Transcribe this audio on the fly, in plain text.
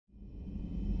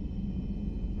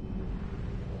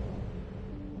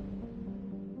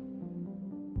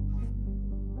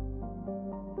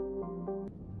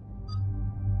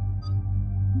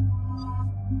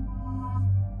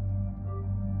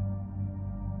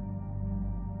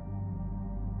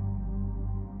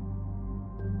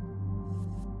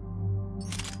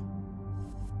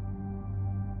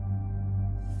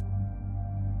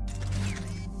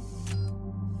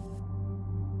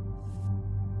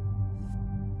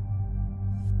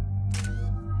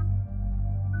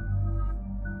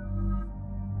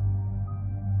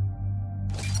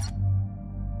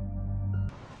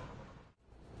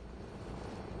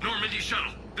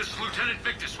shuttle. This is Lieutenant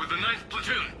Victus with the 9th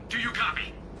Platoon. Do you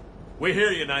copy? We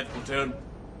hear you, 9th Platoon.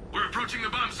 We're approaching the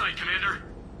bomb site, Commander.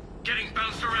 Getting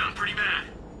bounced around pretty bad.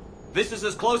 This is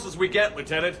as close as we get,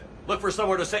 Lieutenant. Look for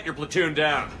somewhere to set your platoon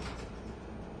down.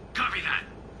 Copy that.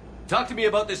 Talk to me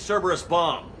about this Cerberus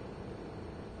bomb.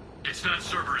 It's not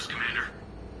Cerberus, Commander.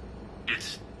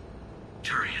 It's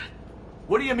Turian.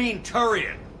 What do you mean,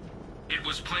 Turian? It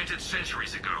was planted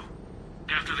centuries ago,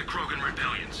 after the Krogan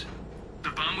rebellions. The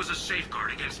bomb was a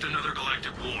safeguard against another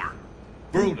galactic war.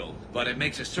 Brutal, but it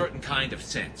makes a certain kind of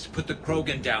sense. Put the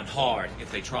Krogan down hard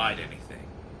if they tried anything.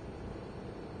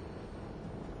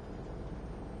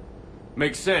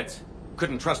 Makes sense.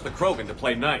 Couldn't trust the Krogan to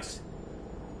play nice.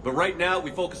 But right now, we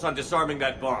focus on disarming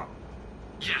that bomb.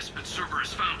 Yes, but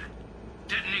Cerberus found it.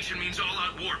 Detonation means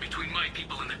all-out war between my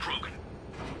people and the Krogan.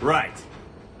 Right.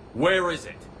 Where is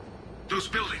it? Those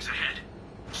buildings ahead.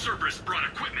 Cerberus brought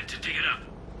equipment to dig it up.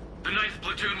 The 9th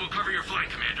Platoon will cover your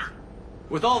flank, Commander.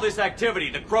 With all this activity,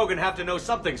 the Krogan have to know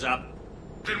something's up.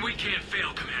 Then we can't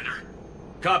fail, Commander.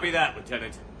 Copy that,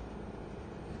 Lieutenant.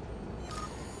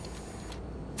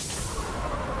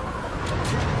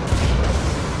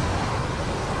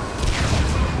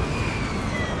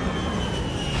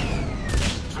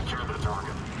 Secure the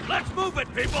target. Let's move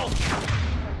it, people!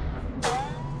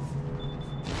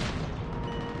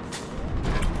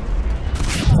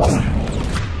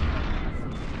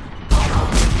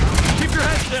 Keep your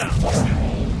heads down!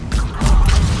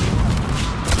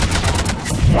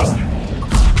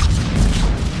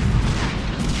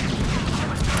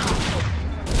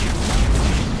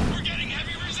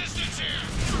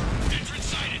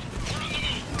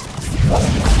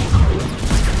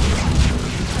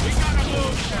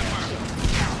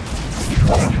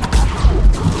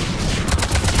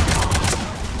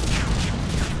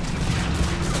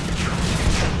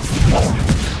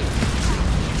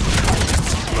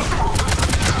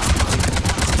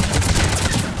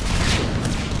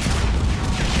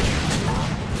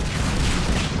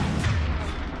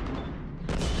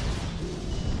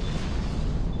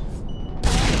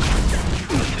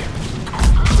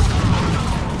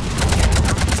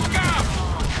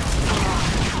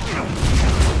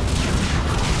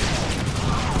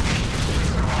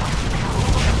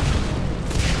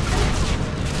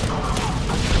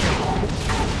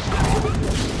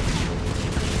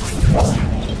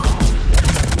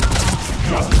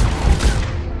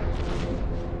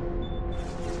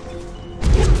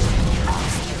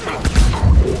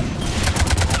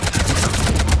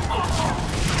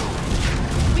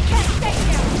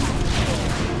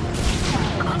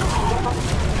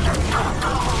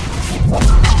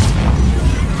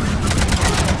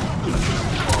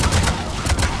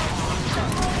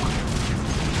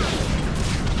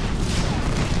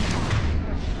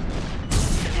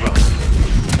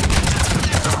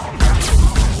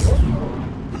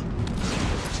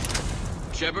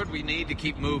 Shepard, we need to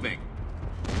keep moving.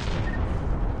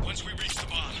 Once we reach the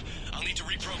bomb, I'll need to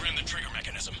reprogram the trigger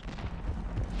mechanism.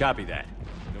 Copy that.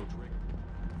 No trigger.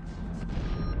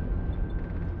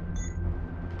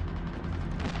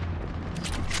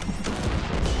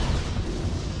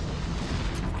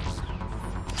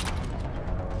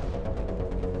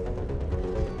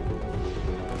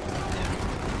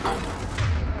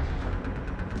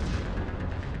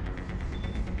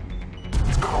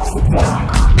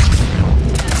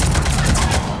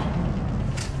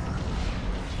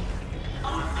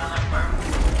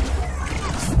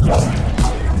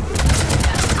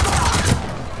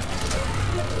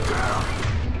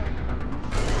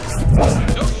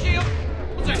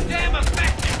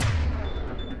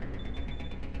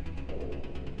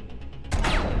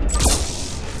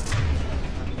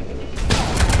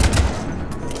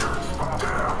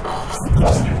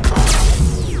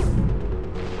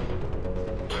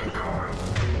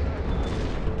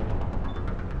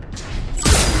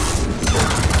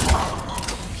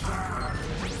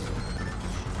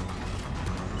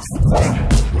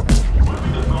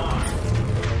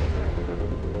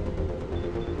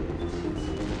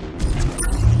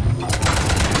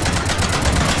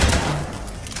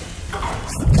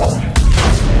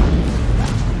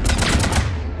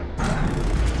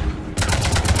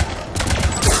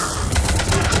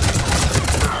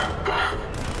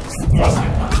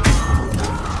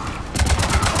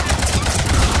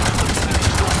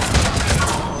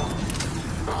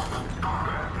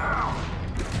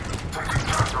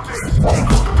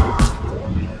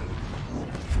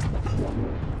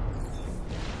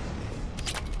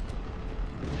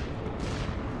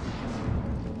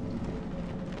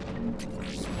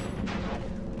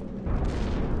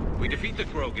 We defeat the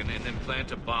Krogan and then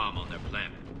plant a bomb on their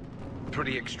planet.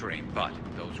 Pretty extreme, but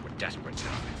those were desperate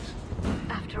times.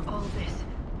 After all this,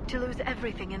 to lose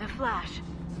everything in a flash,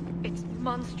 it's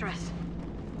monstrous.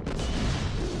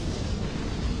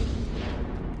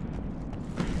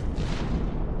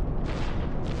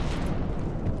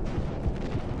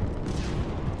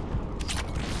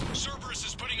 Cerberus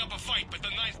is putting up a fight, but the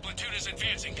 9th platoon is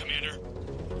advancing, Commander.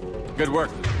 Good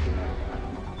work.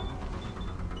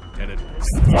 Lieutenant.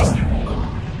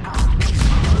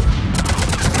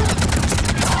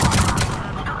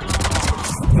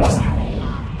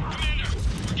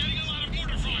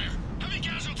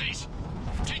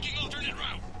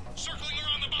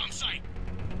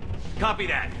 Copy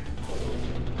that.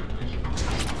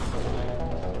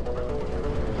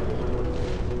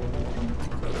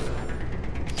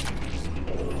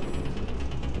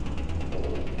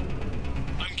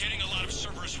 I'm getting a lot of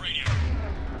Cerberus radio.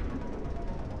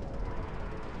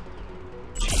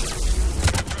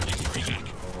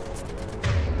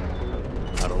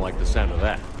 I don't like the sound of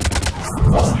that.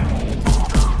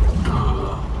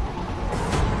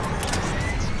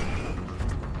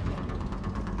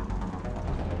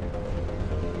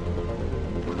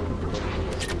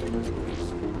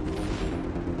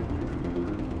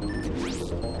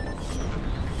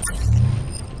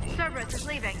 Cerberus is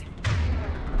leaving.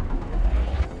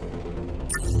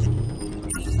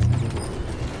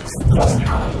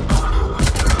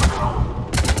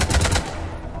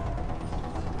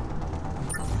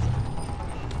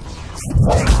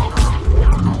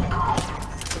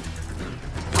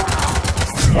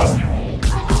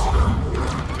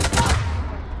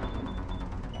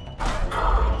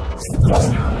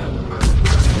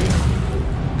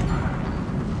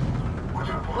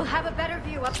 We'll have a better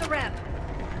view up the ramp.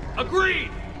 Agreed!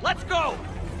 Let's go!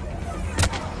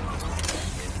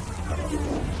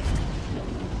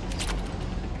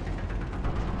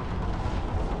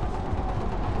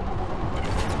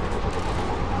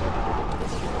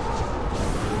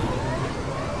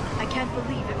 I can't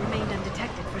believe it remained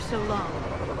undetected for so long.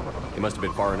 It must have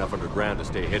been far enough underground to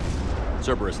stay hidden.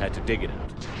 Cerberus had to dig it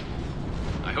out.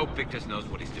 I hope Victus knows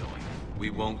what he's doing. We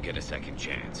won't get a second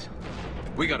chance.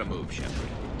 We gotta move, Shepard.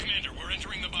 Commander, we're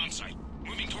entering the bomb site.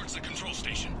 Moving towards the control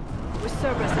station. With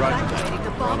Cerberus Roger. evacuating,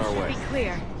 the We're on bomb our should way. be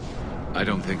clear. I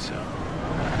don't think so.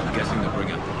 I'm guessing they'll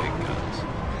bring out the big guns.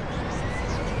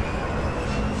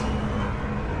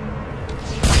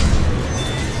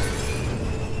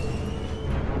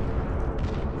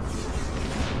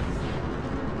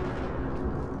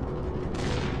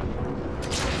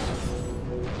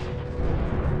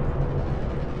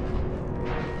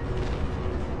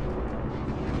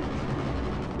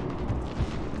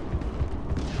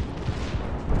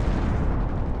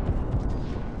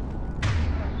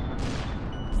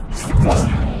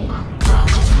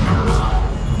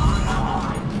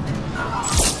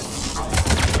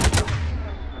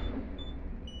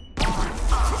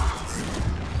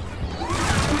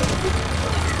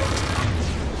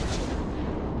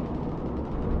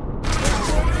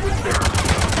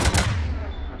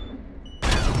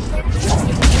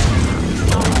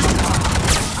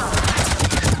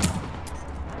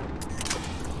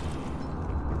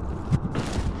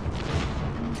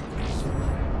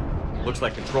 Looks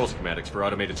like control schematics for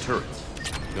automated turrets.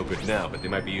 No good now, but they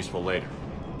might be useful later.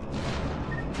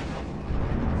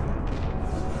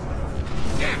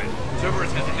 Damn it!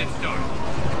 Cerberus has a head start.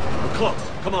 We're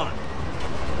close. Come on.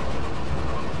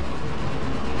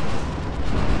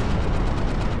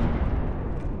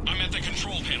 I'm at the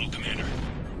control panel, Commander.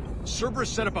 Cerberus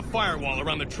set up a firewall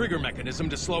around the trigger mechanism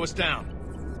to slow us down.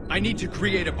 I need to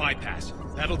create a bypass.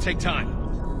 That'll take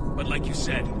time. But like you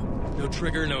said, no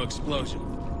trigger, no explosion.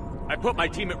 I put my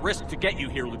team at risk to get you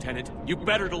here, Lieutenant. You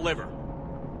better deliver.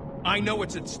 I know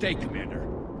what's at stake, Commander.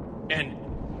 And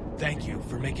thank you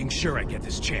for making sure I get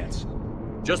this chance.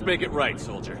 Just make it right,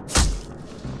 soldier.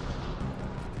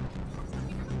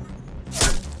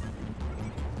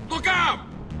 Look out!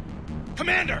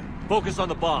 Commander! Focus on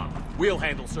the bomb. We'll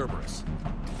handle Cerberus.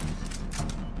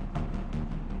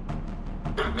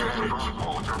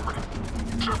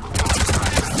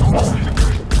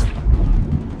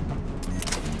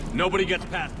 Nobody gets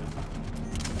past him.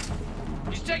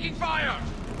 He's taking fire!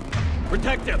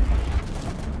 Protect him!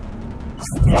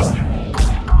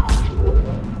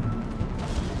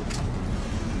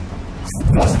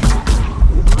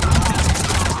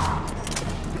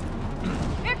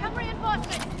 Here come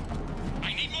reinforcements!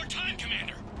 I need more time,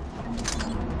 Commander.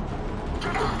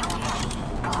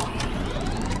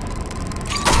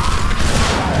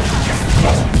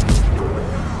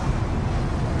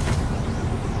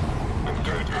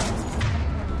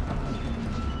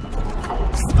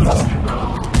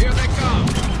 Here they come!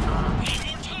 Need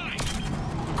more time.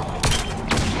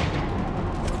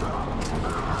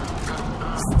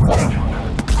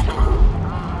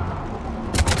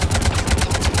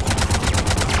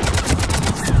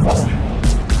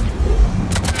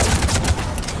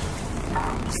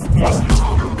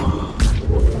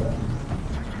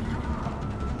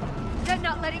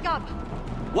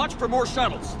 more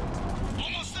shuttles.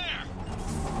 Almost there!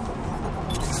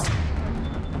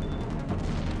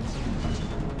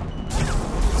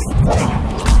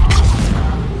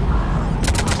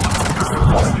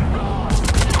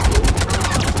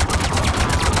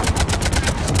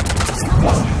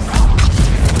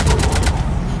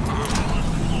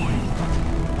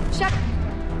 Check.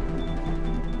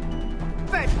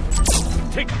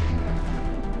 Take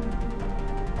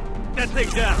that thing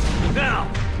down,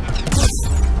 now!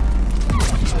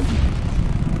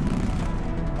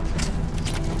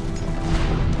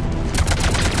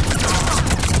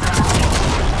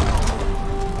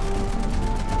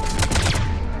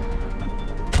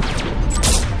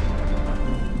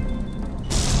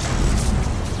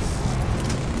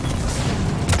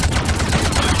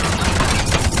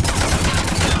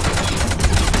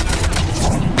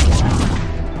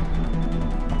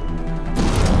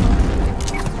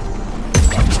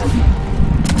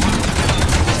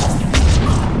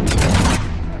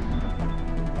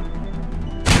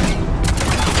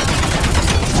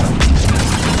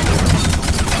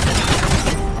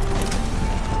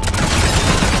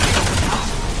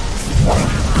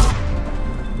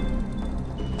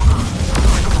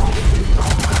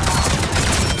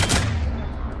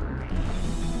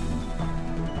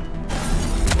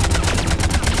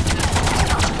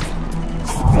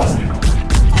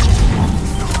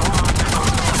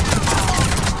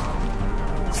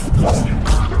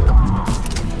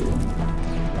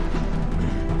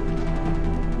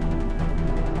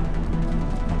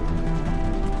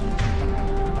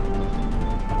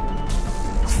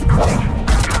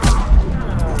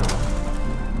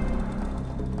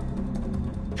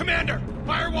 Commander!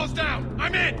 Firewall's down!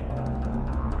 I'm in!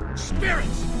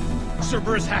 Spirits!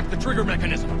 Cerberus hacked the trigger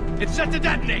mechanism. It's set to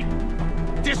detonate!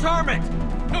 Disarm it!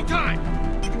 No time!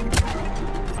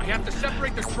 I have to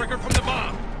separate the trigger from the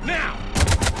bomb! Now!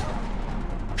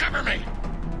 Cover me!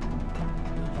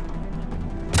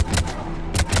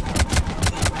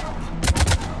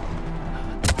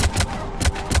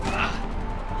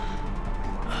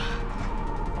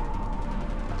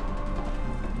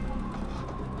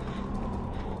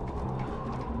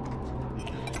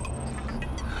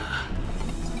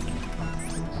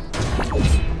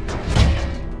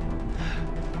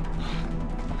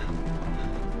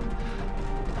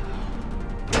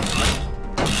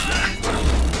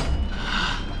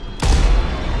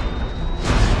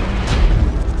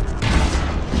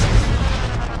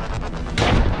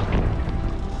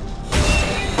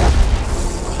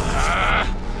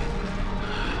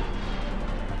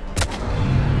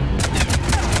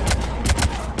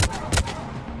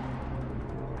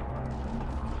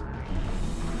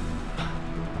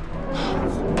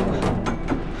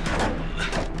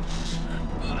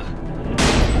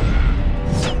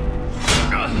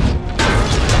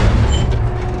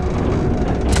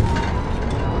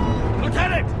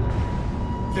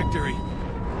 Victory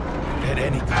at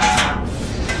any cost.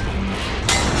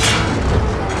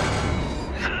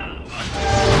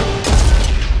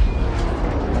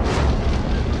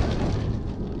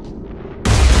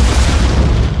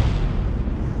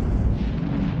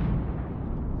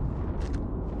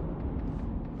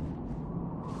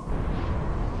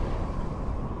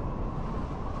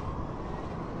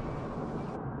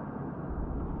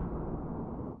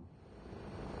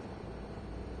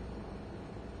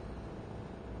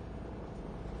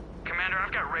 Commander,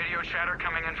 I've got radio chatter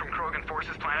coming in from Krogan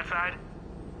forces planetside.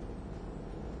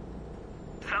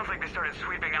 Sounds like they started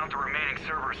sweeping out the remaining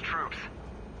Cerberus troops.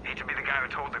 Hate to be the guy who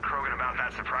told the Krogan about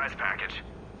that surprise package.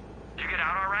 You get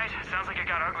out all right? Sounds like it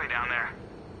got ugly down there.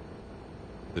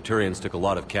 The Turians took a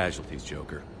lot of casualties,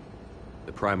 Joker.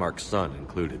 The Primarch's son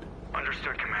included.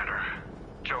 Understood, Commander.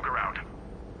 Joker out.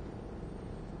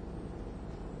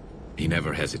 He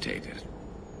never hesitated.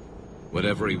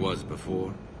 Whatever he was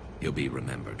before, he'll be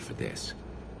remembered for this.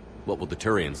 What will the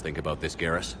Turians think about this,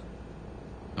 Garrus?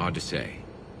 Hard to say.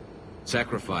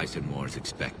 Sacrifice and more is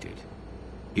expected.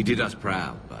 He did us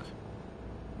proud, but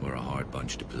we're a hard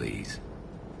bunch to please.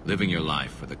 Living your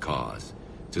life for the cause.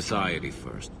 Society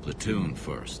first, platoon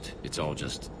first. It's all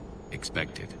just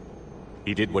expected.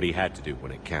 He did what he had to do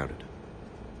when it counted.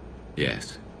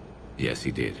 Yes. Yes,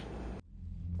 he did.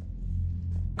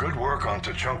 Good work on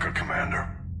Tuchanka,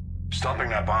 Commander. Stopping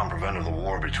that bomb prevented the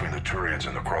war between the Turians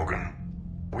and the Krogan.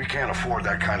 We can't afford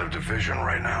that kind of division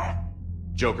right now.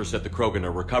 Joker said the Krogan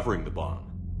are recovering the bomb.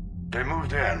 They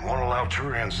moved in, won't allow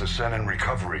Turians to send in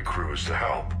recovery crews to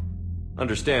help.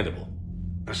 Understandable.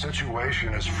 The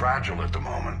situation is fragile at the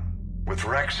moment. With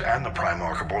Rex and the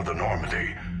Primarch aboard the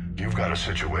Normandy, you've got a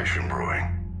situation brewing.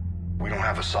 We don't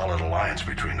have a solid alliance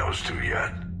between those two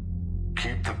yet.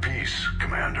 Keep the peace,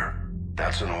 Commander.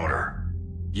 That's an order.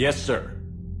 Yes, sir.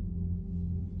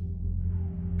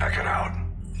 Check it out.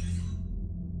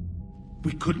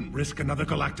 We couldn't risk another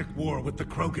galactic war with the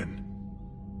Krogan.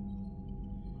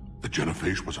 The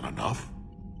genophage wasn't enough?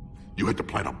 You had to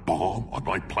plant a bomb on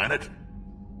my planet?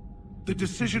 The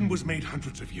decision was made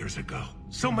hundreds of years ago.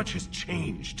 So much has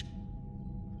changed.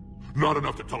 Not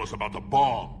enough to tell us about the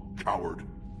bomb, coward.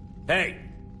 Hey!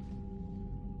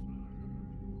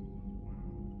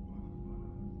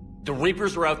 The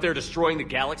Reapers are out there destroying the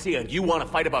galaxy, and you want to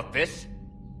fight about this?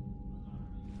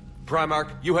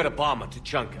 Primarch, you had a bomb on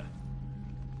Tuchanka.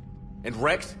 And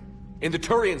Rex, in the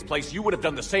Turian's place, you would have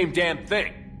done the same damn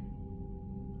thing.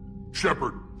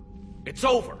 Shepard! It's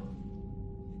over!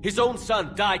 His own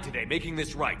son died today, making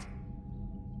this right.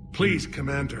 Please,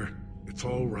 Commander. It's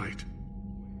all right.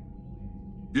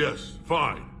 Yes,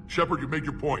 fine. Shepard, you made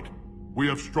your point. We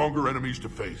have stronger enemies to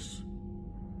face.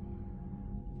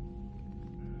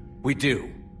 We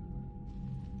do.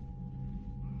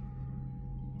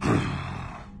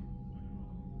 I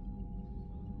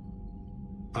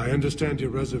understand your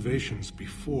reservations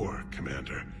before,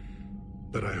 Commander.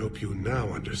 But I hope you now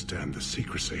understand the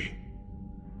secrecy.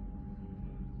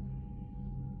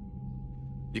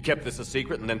 You kept this a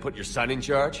secret and then put your son in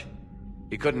charge?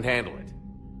 He couldn't handle it.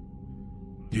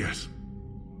 Yes.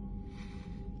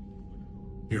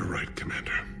 You're right,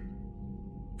 Commander.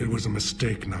 It was a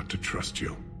mistake not to trust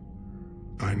you.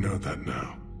 I know that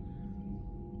now.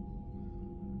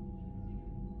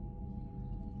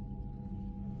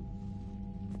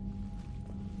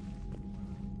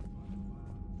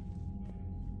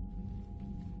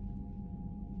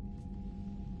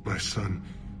 My son,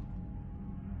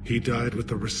 he died with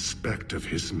the respect of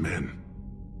his men.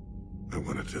 I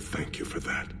wanted to thank you for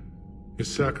that.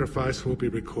 His sacrifice will be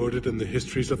recorded in the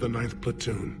histories of the 9th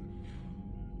Platoon.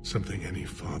 Something any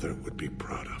father would be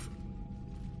proud of.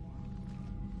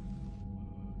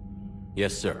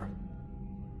 Yes, sir.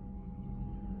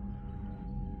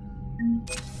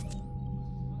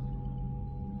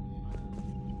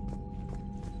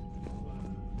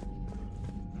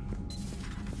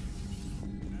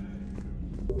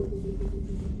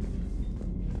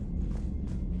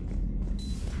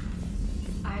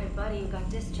 I had a buddy who got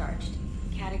discharged.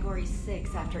 Category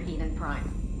 6 after Eden Prime.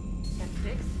 That's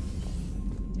 6?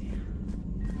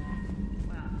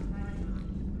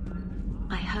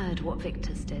 I heard what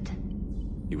Victor's did.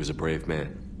 He was a brave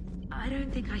man. I don't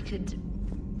think I could...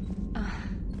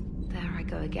 there I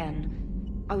go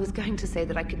again. I was going to say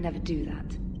that I could never do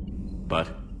that. But?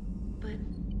 But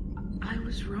I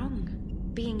was wrong.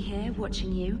 Being here,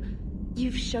 watching you,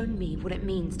 you've shown me what it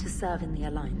means to serve in the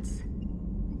Alliance.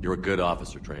 You're a good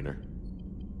officer, Trainer.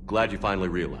 Glad you finally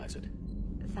realize it.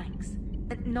 Thanks.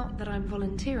 Not that I'm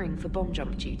volunteering for bomb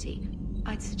jump duty.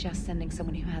 I'd suggest sending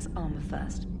someone who has armor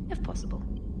first, if possible.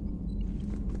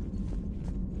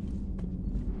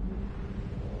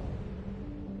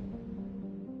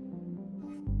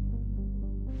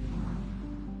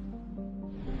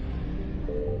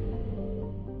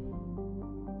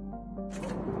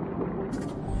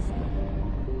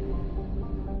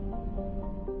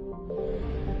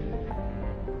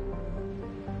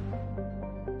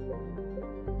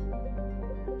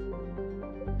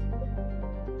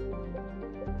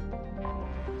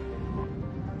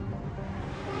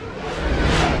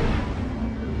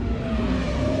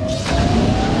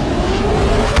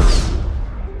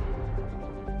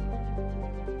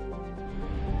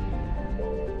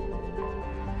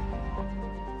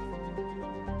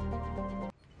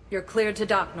 You're cleared to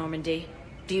dock, Normandy.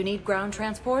 Do you need ground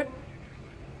transport?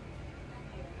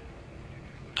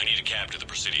 I need a cab to the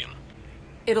Presidium.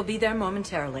 It'll be there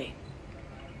momentarily.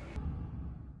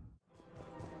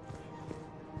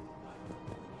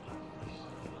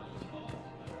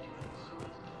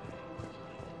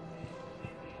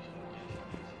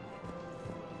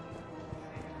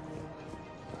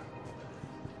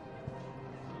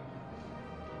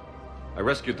 I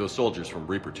rescued those soldiers from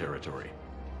Reaper territory.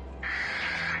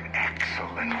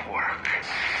 Excellent work.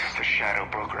 The Shadow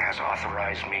Broker has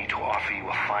authorized me to offer you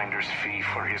a finder's fee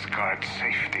for his guard's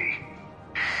safety.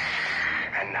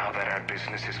 And now that our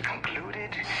business is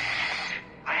concluded,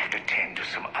 I have to tend to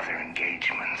some other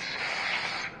engagements.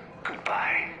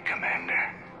 Goodbye,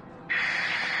 Commander.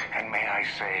 And may I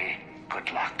say,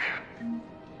 good luck.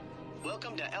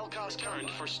 Welcome to Elcos Current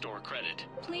for store credit.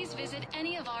 Please visit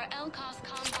any of our Elcos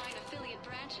Combine affiliate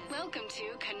branches. Welcome to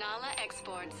Kanala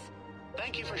Exports.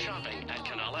 Thank you for shopping at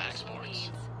Kanala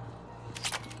Exports.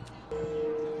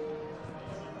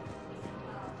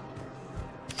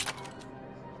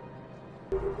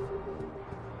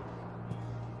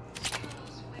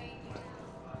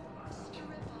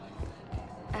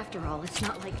 After all, it's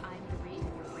not like I'm the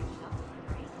reason you're waking up,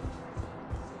 right?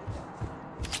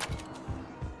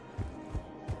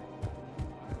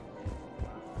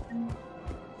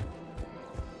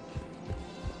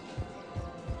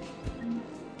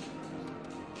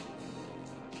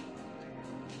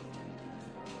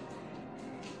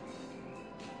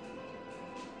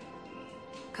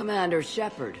 Commander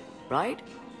Shepard, right?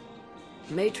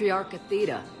 Matriarch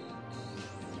Athena.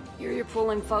 Here you're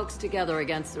pulling folks together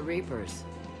against the Reapers.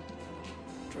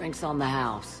 Drinks on the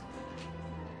house.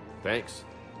 Thanks.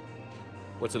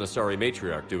 What's an Asari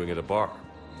matriarch doing at a bar?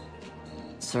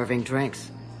 Serving drinks.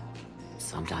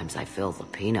 Sometimes I fill the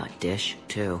peanut dish,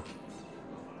 too.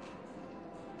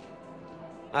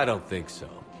 I don't think so.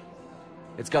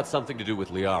 It's got something to do with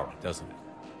Liara, doesn't it?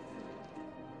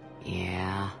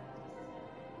 Yeah.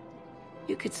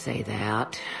 You could say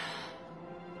that.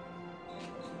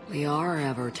 Liara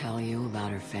ever tell you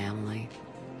about her family?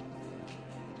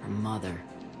 Her mother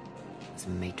was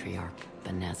Matriarch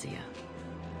Benezia.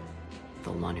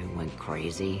 The one who went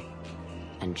crazy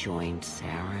and joined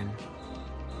Saren.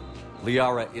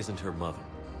 Liara isn't her mother.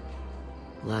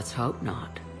 Let's hope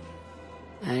not.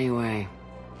 Anyway,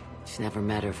 she's never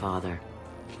met her father.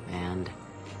 And...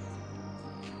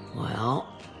 well,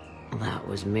 that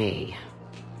was me.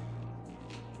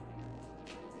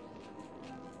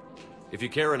 If you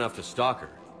care enough to stalk her,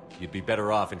 you'd be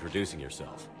better off introducing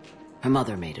yourself. Her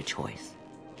mother made a choice.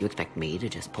 You expect me to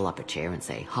just pull up a chair and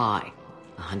say, hi,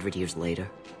 100 years later?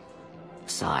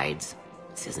 Besides,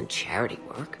 this isn't charity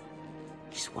work.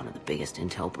 She's one of the biggest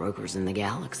intel brokers in the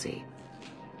galaxy.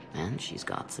 And she's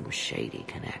got some shady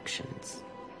connections.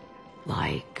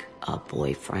 Like a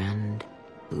boyfriend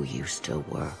who used to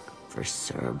work for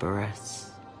Cerberus.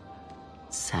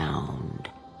 Sound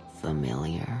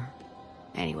familiar?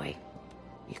 Anyway,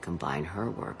 you combine her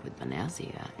work with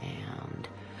Benezia and...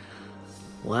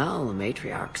 well, the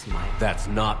matriarchs might... That's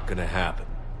not gonna happen.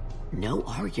 No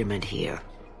argument here.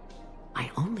 I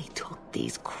only took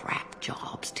these crap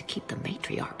jobs to keep the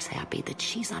matriarchs happy that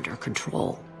she's under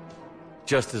control.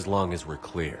 Just as long as we're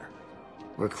clear.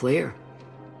 We're clear.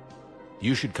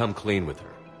 You should come clean with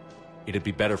her. It'd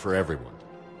be better for everyone.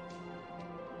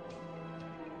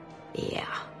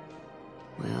 Yeah.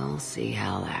 We'll see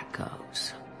how that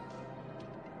goes.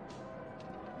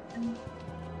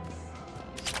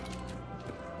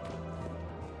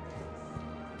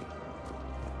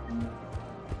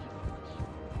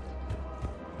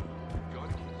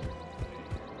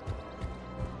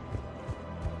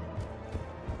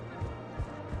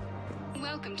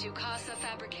 Welcome to Casa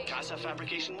Fabrication. Casa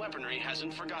Fabrication weaponry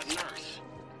hasn't forgotten Earth.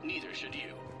 Neither should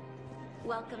you.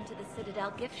 Welcome to the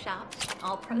Citadel gift shop.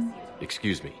 All proceeds...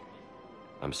 Excuse me.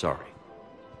 I'm sorry.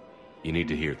 You need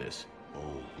to hear this.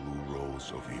 Oh, Blue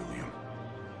Rose of Helium.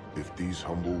 If these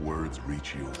humble words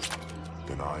reach you,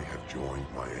 then I have joined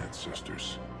my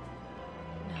ancestors.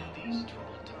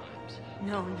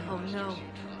 No, no, no.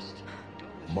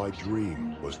 My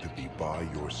dream was to be by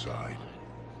your side,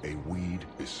 a weed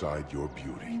beside your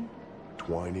beauty,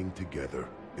 twining together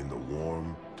in the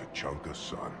warm Tuchanka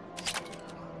sun.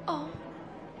 Oh,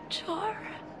 Char.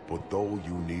 But though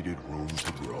you needed room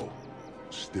to grow,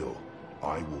 still,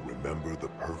 I will remember the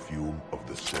perfume of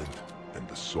the scent and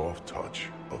the soft touch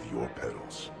of your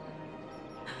petals.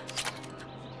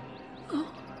 Oh.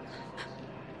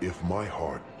 If my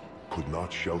heart could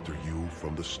not shelter you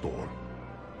from the storm,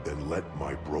 then let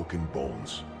my broken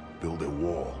bones build a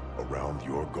wall around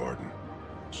your garden,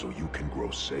 so you can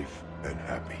grow safe and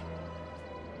happy.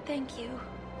 Thank you.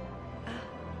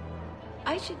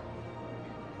 I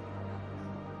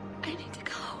need to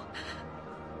go.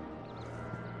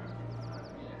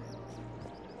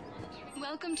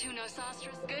 Welcome to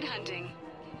Nosastras. Good hunting.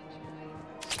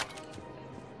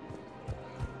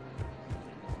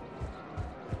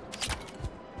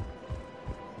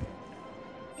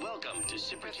 Welcome to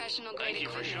Super Professional grade Thank you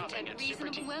for equipment shopping and at Super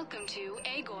reasonable. Welcome to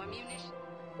Agor Munitions.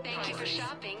 Thank you for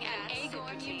shopping at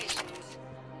Agor Munitions.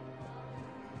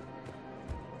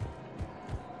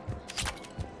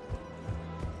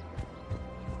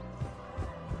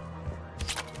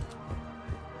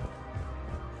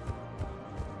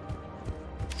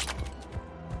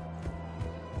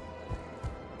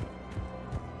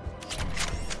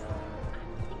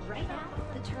 Right now,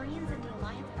 the Turians and the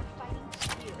Alliance are fighting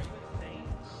here.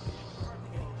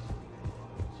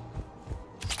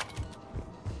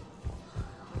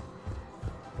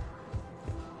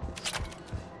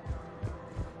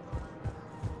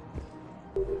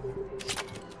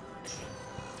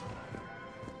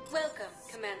 Welcome,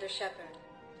 Commander Shepard.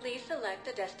 Please select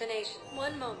a destination.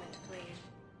 One moment, please.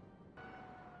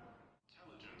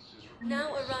 Intelligence is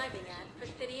Now arriving at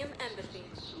Presidium Embassy.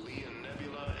 Lee and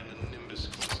Nebula and a Nimbus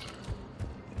cluster.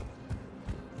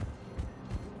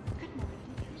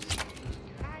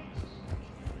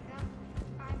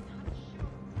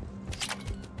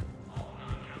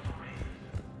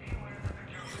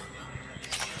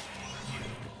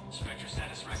 Spectre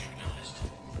status recognized.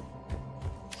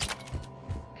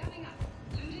 Coming up,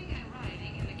 looting and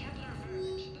rioting in the Kepler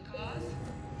Verge. The cause?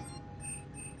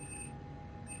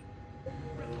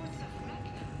 Reports of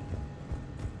Rechna.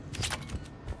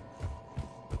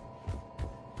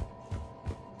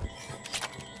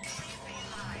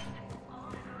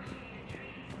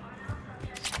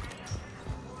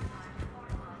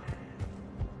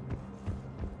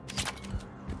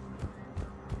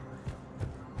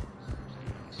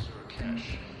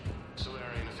 Cash.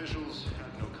 Solarian officials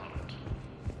had no comment.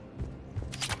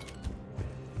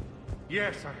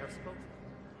 Yes, I have spoken.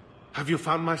 Have you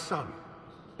found my son?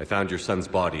 I found your son's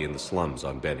body in the slums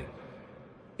on Benny.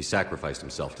 He sacrificed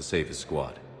himself to save his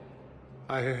squad.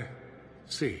 I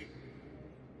see.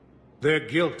 Their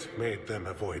guilt made them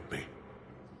avoid me.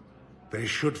 They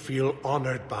should feel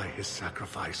honored by his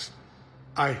sacrifice.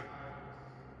 I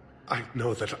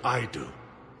know that I do.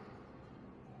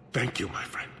 Thank you, my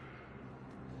friend.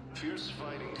 Fierce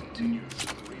fighting continues as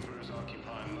the Reapers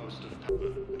occupy most of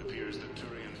Tatman. It appears that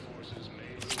Turian forces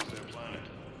may lose their planet.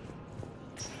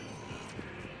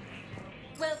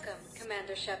 Welcome,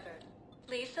 Commander Shepard.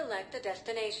 Please select a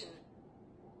destination.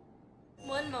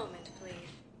 One moment,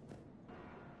 please.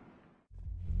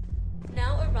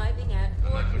 Now arriving at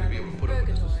I'm not going to be able to put up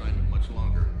with this assignment much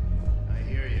longer. I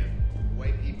hear you. The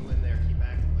white people in there keep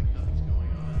acting like nothing's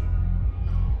going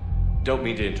on. Don't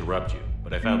mean to interrupt you,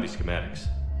 but I found these schematics.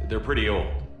 They're pretty old,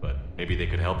 but maybe they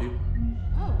could help you?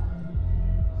 Oh.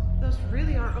 Those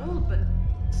really are old, but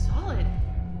solid.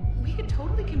 We could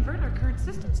totally convert our current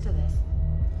systems to this.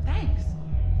 Thanks.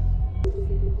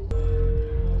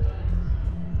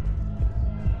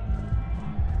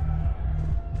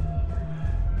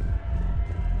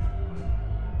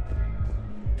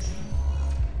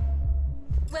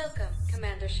 Welcome,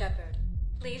 Commander Shepard.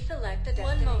 Please select a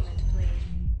destination. One moment, please.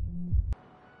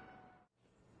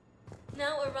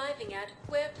 Now arriving at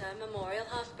Huerta Memorial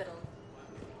Hospital.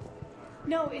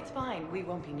 No, it's fine. We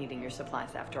won't be needing your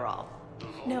supplies after all.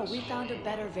 No, we found a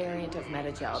better variant of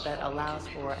Metagel that allows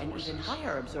for an even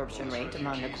higher absorption rate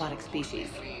among aquatic species.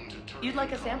 You'd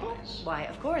like a sample? Why,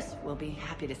 of course, we'll be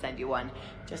happy to send you one,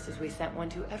 just as we sent one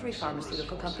to every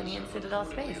pharmaceutical company in Citadel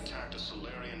space.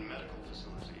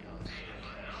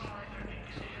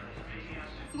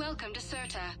 Welcome to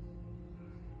Certa.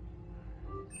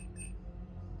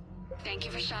 Thank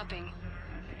you for shopping.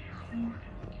 Colonies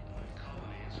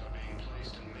are being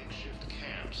placed in makeshift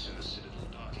camps in the Citadel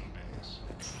docking bays.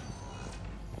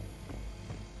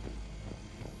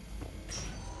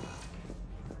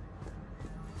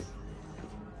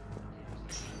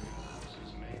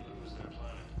 Forces may lose their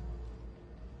planet.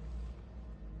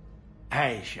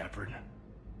 Hey, Shepard.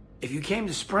 If you came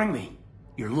to spring me,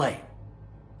 you're late.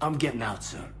 I'm getting out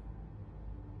soon.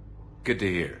 Good to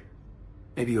hear.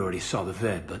 Maybe you already saw the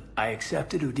vid, but I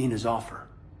accepted Udina's offer.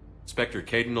 Spectre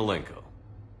Caden Alenko.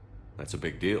 That's a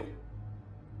big deal.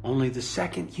 Only the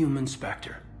second human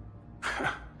Spectre.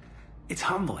 It's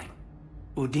humbling.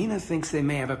 Udina thinks they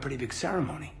may have a pretty big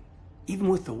ceremony, even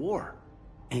with the war.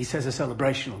 And he says a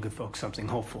celebration will give folks something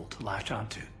hopeful to latch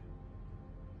onto.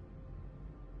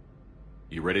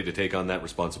 You ready to take on that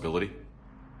responsibility?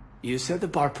 You set the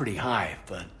bar pretty high,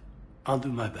 but I'll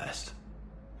do my best.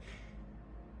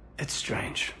 It's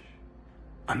strange.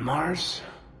 On Mars,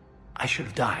 I should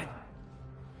have died.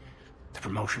 The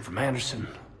promotion from Anderson,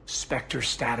 Spectre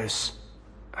status.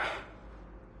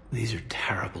 These are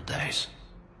terrible days.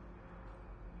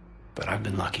 But I've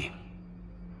been lucky.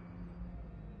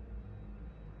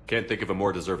 Can't think of a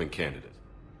more deserving candidate.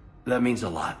 That means a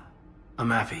lot. I'm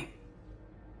happy.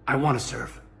 I want to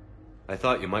serve. I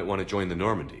thought you might want to join the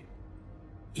Normandy.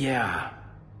 Yeah.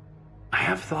 I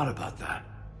have thought about that.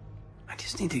 I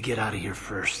just need to get out of here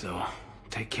first, though.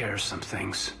 Take care of some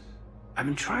things. I've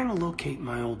been trying to locate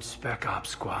my old Spec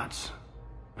Ops squads.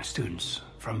 My students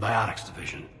from Biotics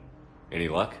Division. Any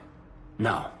luck?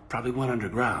 No, probably went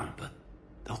underground, but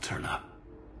they'll turn up.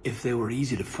 If they were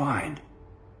easy to find,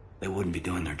 they wouldn't be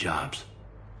doing their jobs.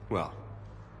 Well,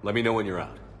 let me know when you're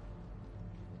out.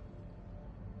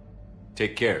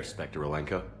 Take care, Spectre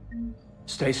Alenko.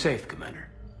 Stay safe, Commander.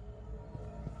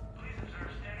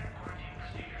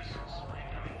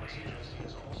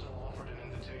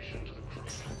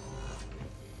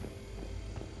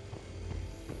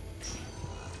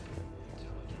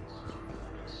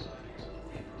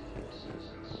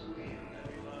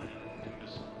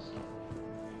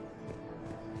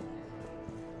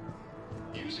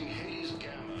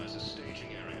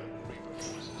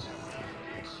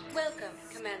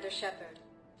 Commander Shepard.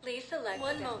 Please select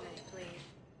one moment, please.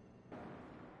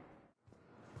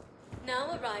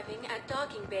 Now arriving at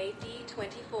docking bay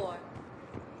D-24.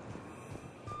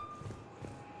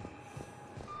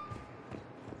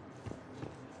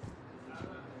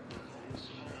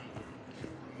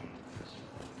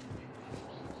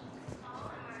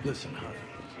 Listen, honey,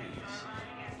 please.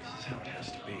 This is how it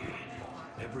has to be.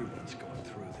 Everyone's going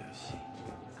through this.